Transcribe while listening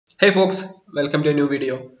Hey folks, welcome to a new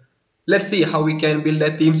video. Let's see how we can build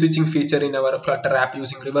a theme switching feature in our Flutter app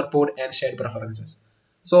using Riverpod and shared preferences.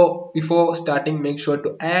 So before starting, make sure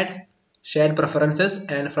to add shared preferences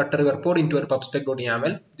and Flutter Riverpod into your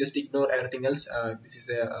pubspec.yaml. Just ignore everything else. This is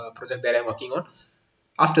a project that I'm working on.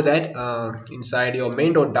 After that, inside your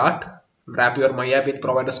main.dart, wrap your my app with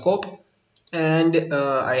provider scope. And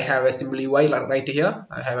I have a simple UI right here.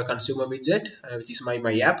 I have a consumer widget, which is my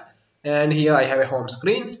app. And here I have a home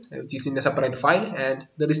screen which is in a separate file, and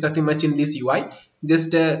there is nothing much in this UI,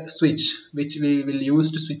 just a switch which we will use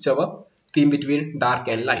to switch our theme between dark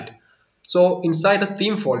and light. So inside the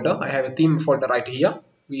theme folder, I have a theme folder right here.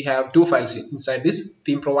 We have two files inside this: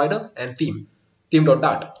 theme provider and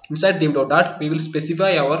theme.dart. Inside theme.dart, we will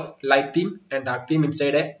specify our light theme and dark theme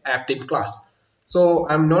inside a app theme class. So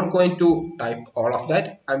I'm not going to type all of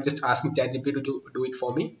that. I'm just asking ChatGPT to do it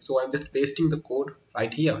for me. So I'm just pasting the code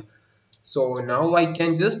right here. So now I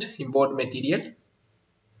can just import material.dart,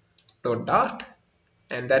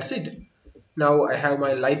 and that's it. Now I have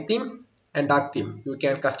my light theme and dark theme. You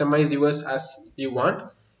can customize yours as you want.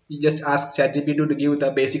 You just ask ChatGPT to give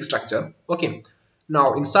the basic structure. Okay.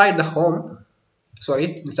 Now inside the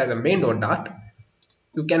main.dart,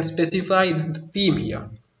 you can specify the theme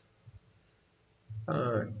here.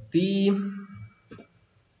 Theme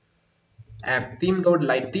app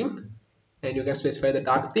theme.light theme, and you can specify the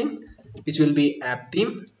dark theme, which will be app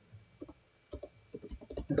theme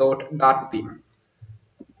dot dark theme.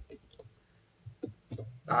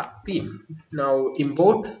 Now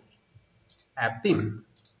import app theme.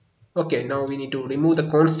 Okay, now we need to remove the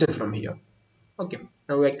constant from here. Okay,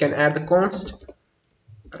 now I can add the const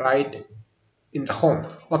right in the home.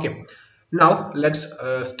 Okay, now let's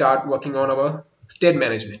start working on our state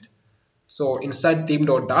management. So inside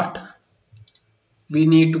theme.dart, we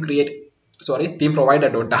need to create theme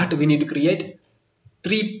provider.dart, we need to create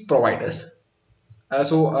 3 providers.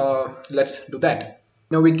 Let's do that.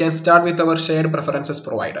 Now we can start with our shared preferences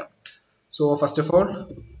provider. So first of all,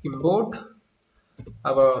 import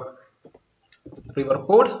our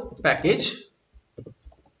Riverpod package.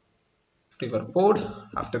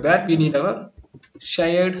 After that, we need our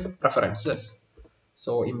shared preferences.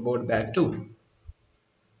 So import that too.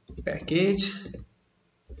 Package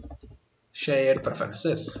shared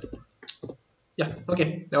preferences. Yeah,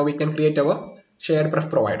 okay. Now we can create our shared pref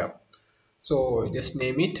provider. So just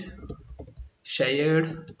name it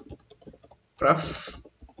shared pref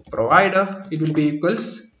provider. It will be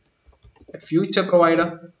equals a future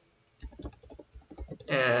provider,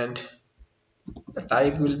 and the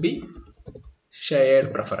type will be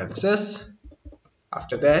shared preferences.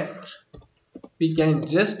 After that, we can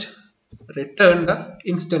just return the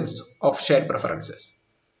instance of shared preferences.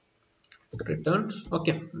 Return.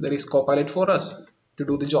 Okay, there is Copilot for us to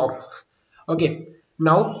do the job. Okay,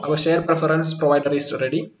 now our shared preference provider is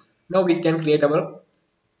ready. Now we can create our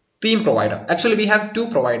theme provider. Actually, we have 2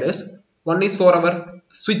 providers. One is for our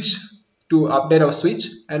switch, to update our switch,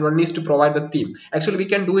 and one is to provide the theme. Actually, we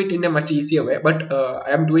can do it in a much easier way, but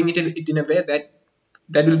I am doing it in a way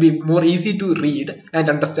that will be more easy to read and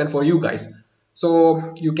understand for you guys.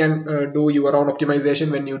 So you can do your own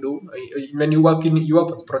optimization when you work in your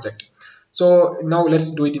project. So now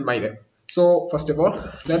let's do it in my way. So first of all,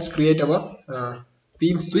 let's create our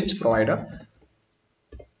theme switch provider,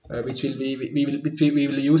 which we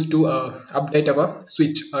will use to update our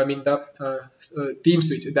switch. I mean the theme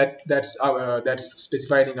switch that's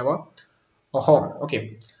specified in our home.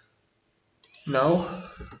 Okay. Now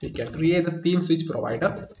we can create the theme switch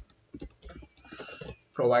provider,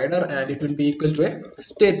 and it will be equal to a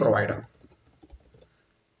state provider,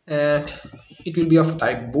 and it will be of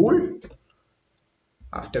type bool.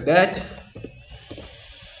 After that,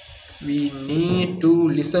 we need to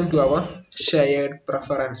listen to our shared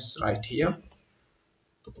preference right here.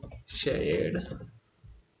 Shared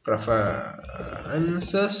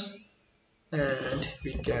preferences, and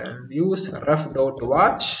we can use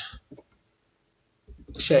ref.watch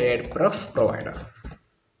shared pref provider.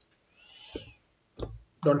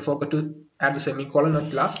 Don't forget to add the semicolon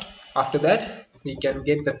at last. After that, we can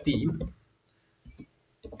get the theme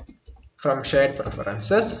from shared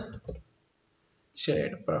preferences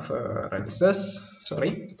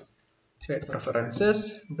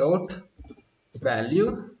dot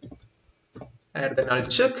value, add the null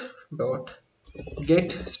check dot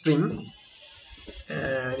get string,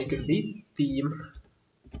 and it will be theme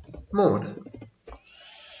mode.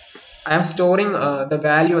 I am storing the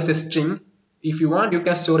value as a string. If you want, you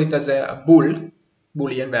can store it as a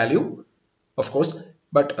boolean value, of course,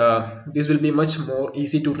 but this will be much more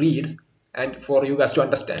easy to read and for you guys to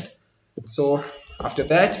understand. So after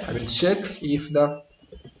that, I will check if the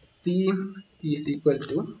theme is equal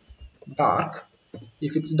to dark.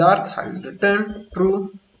 If it's dark, I will return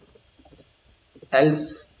true,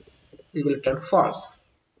 else we will return false.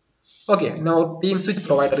 Okay, now theme switch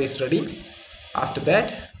provider is ready. After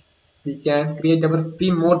that, we can create our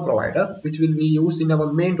theme mode provider, which will be used in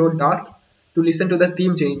our main.dark to listen to the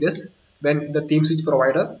theme changes when the theme switch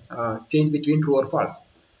provider change between true or false.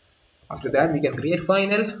 After that, we can create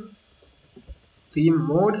final theme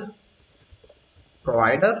mode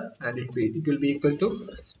provider, and it will be equal to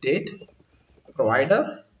state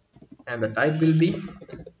provider, and the type will be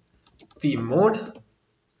theme mode.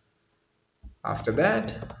 After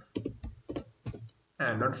that,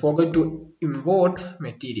 and not forget to import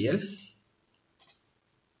material.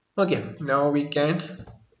 Okay, now we can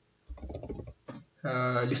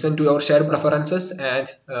listen to our shared preferences and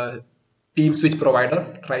theme switch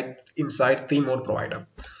provider right inside theme mode provider.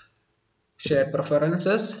 Shared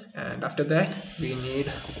preferences, and after that we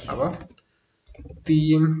need our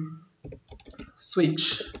theme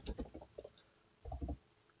switch,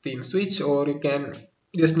 or you can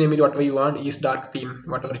just name it whatever you want, is dark theme,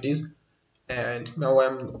 whatever it is. And now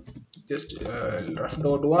I'm just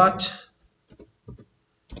ref.watch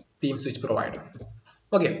theme switch provider.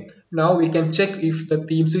 Okay, now we can check if the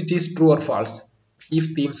theme switch is true or false.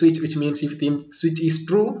 If theme switch, which means if theme switch is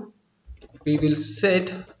true, we will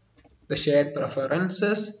set the shared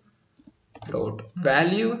preferences dot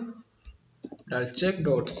value null check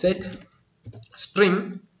dot set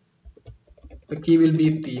string. The key will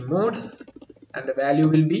be theme mode and the value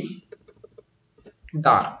will be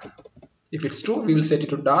dark. If it's true, we will set it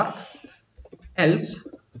to dark, else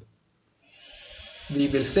we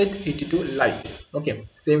will set it to light. Okay,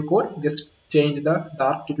 same code, just change the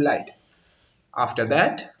dark to light. After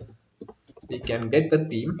that, we can get the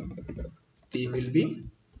theme. Theme will be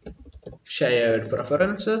shared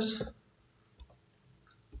preferences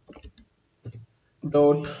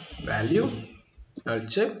dot value null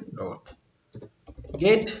check dot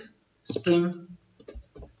get string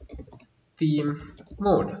theme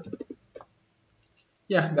mode.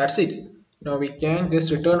 Yeah, that's it. Now we can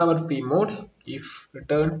just return our theme mode. If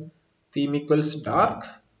return theme equals dark,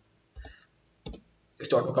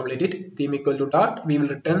 just auto complete it. Theme equal to dark, we will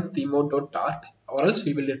return theme mode dot dark, or else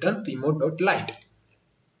we will return theme mode dot light.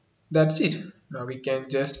 That's it. Now we can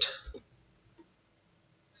just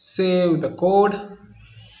save the code.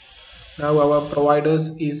 Now our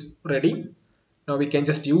providers is ready. Now we can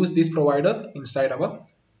just use this provider inside our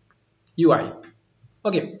UI.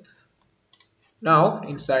 Okay. Now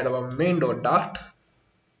inside our main.dart,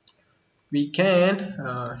 we can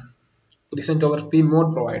listen to our theme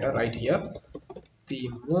mode provider right here.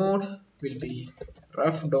 Theme mode will be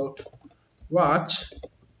ref.watch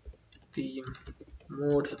theme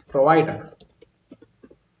mode provider.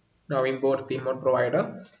 Now import theme mode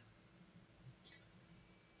provider.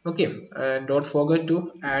 Okay, and don't forget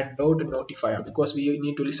to add .notifier because we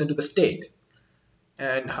need to listen to the state.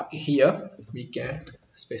 And here we can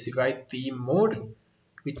specify theme mode,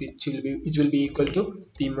 which will be equal to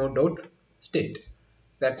theme mode dot state.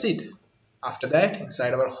 That's it. After that,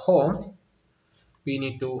 inside our home, we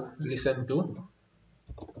need to listen to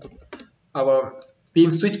our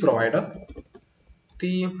theme switch provider.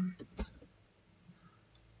 Theme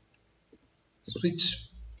switch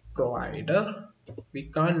provider. We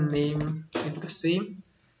can't name it the same.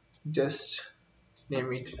 Just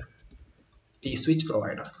name it T switch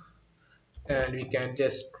provider, and we can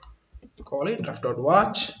just call it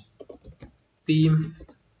ref.watch theme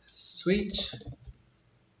switch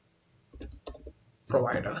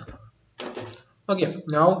provider. Okay,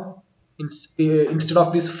 now instead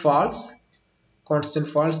of this false, constant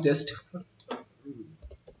false, just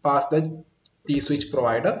pass the T switch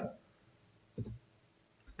provider,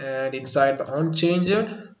 and inside the unchanged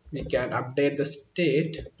we can update the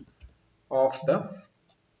state of the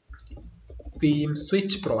theme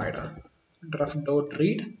switch provider.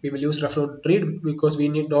 Ref.read, we will use ref.read because we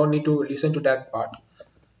don't need to listen to that part.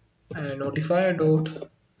 And notifier dot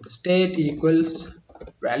state equals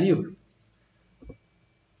value.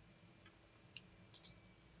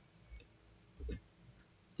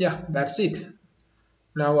 Yeah, that's it.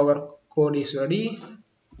 Now our code is ready.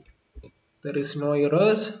 There is no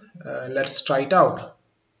errors. Let's try it out.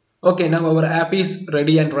 Okay, now our app is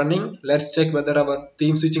ready and running. Let's check whether our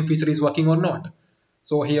theme switching feature is working or not.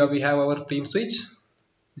 So here we have our theme switch.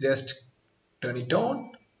 Just turn it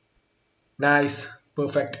on. Nice,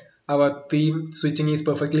 perfect. Our theme switching is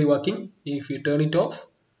perfectly working. If you turn it off,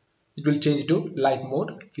 it will change to light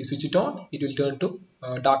mode. If you switch it on, it will turn to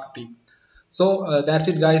dark theme. So that's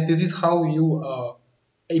it, guys. This is how you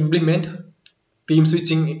implement theme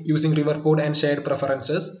switching using Riverpod and shared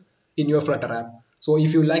preferences. in your Flutter app. So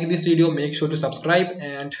if you like this video, make sure to subscribe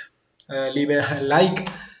and leave a like.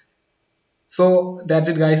 So that's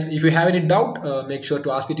it, guys. If you have any doubt, make sure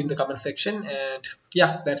to ask it in the comment section. And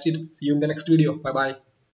yeah, that's it. See you in the next video. Bye bye.